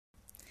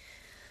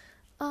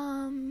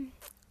Um,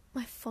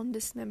 my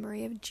fondest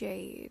memory of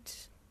Jade.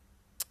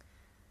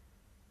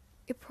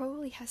 It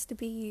probably has to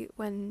be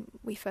when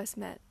we first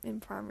met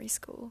in primary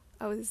school.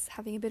 I was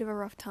having a bit of a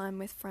rough time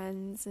with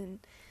friends and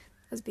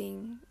I was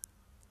being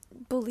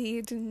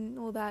bullied and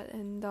all that,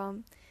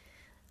 and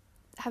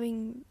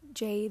having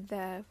Jade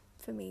there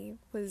for me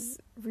was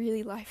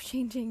really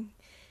life-changing.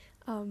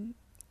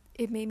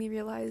 It made me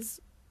realize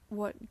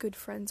what good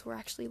friends were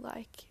actually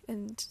like,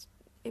 and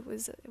it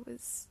was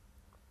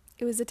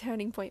a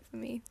turning point for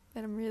me,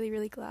 and I'm really,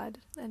 really glad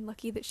and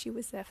lucky that she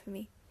was there for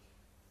me.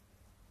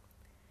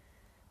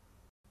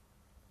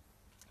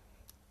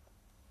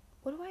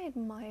 What do I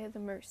admire the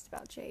most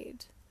about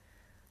Jade?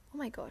 Oh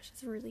my gosh,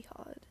 it's really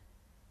hard.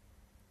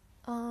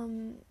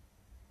 Um,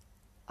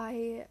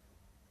 I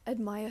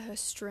admire her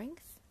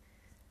strength.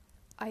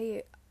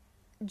 I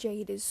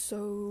Jade is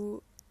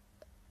so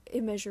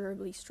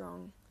immeasurably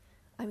strong.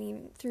 I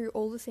mean, through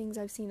all the things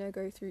I've seen her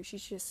go through,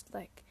 she's just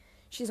like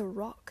she's a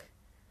rock.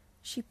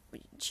 She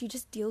she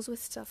just deals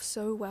with stuff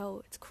so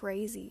well. It's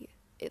crazy.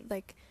 It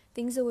like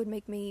things that would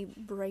make me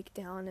break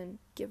down and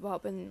give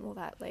up and all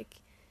that. Like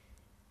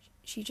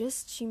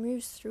she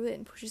moves through it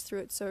and pushes through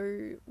it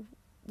so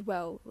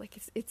well. Like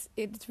it's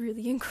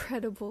really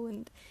incredible,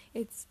 and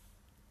it's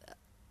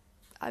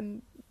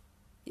I'm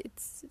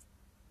it's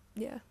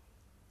yeah,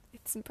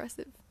 it's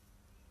impressive.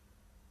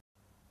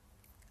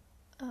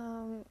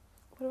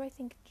 What do I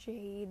think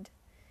Jade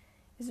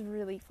is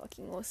really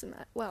fucking awesome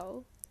at?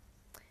 Well,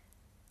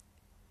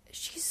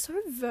 she's so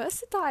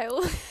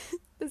versatile.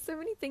 There's so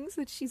many things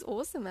that she's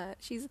awesome at.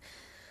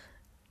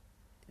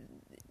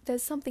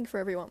 There's something for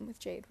everyone with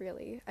Jade,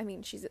 really. I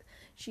mean,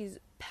 she's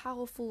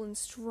powerful and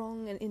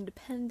strong and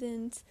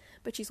independent,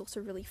 but she's also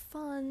really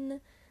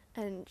fun,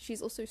 and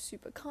she's also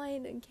super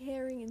kind and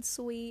caring and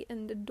sweet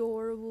and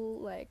adorable.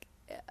 Like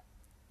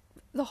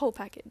the whole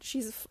package.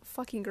 She's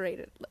fucking great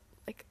at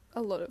like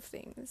a lot of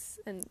things,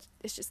 and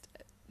it's just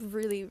a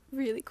really,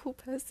 really cool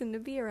person to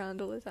be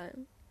around all the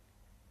time.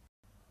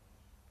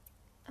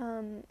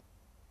 Um,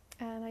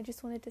 and I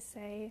just wanted to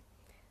say,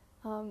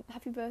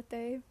 happy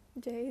birthday,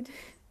 Jade.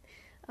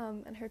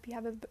 And I hope you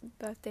have a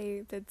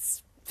birthday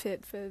that's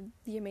fit for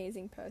the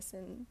amazing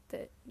person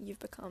that you've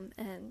become.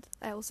 And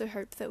I also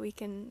hope that we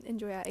can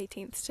enjoy our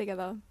 18th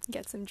together,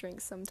 get some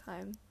drinks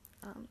sometime.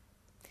 Um,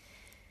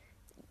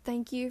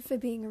 Thank you for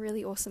being a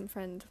really awesome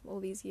friend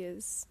all these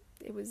years.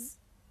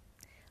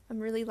 I'm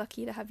really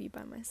lucky to have you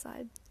by my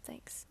side.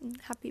 Thanks, and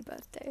happy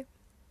birthday.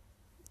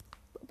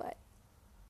 Bye-bye.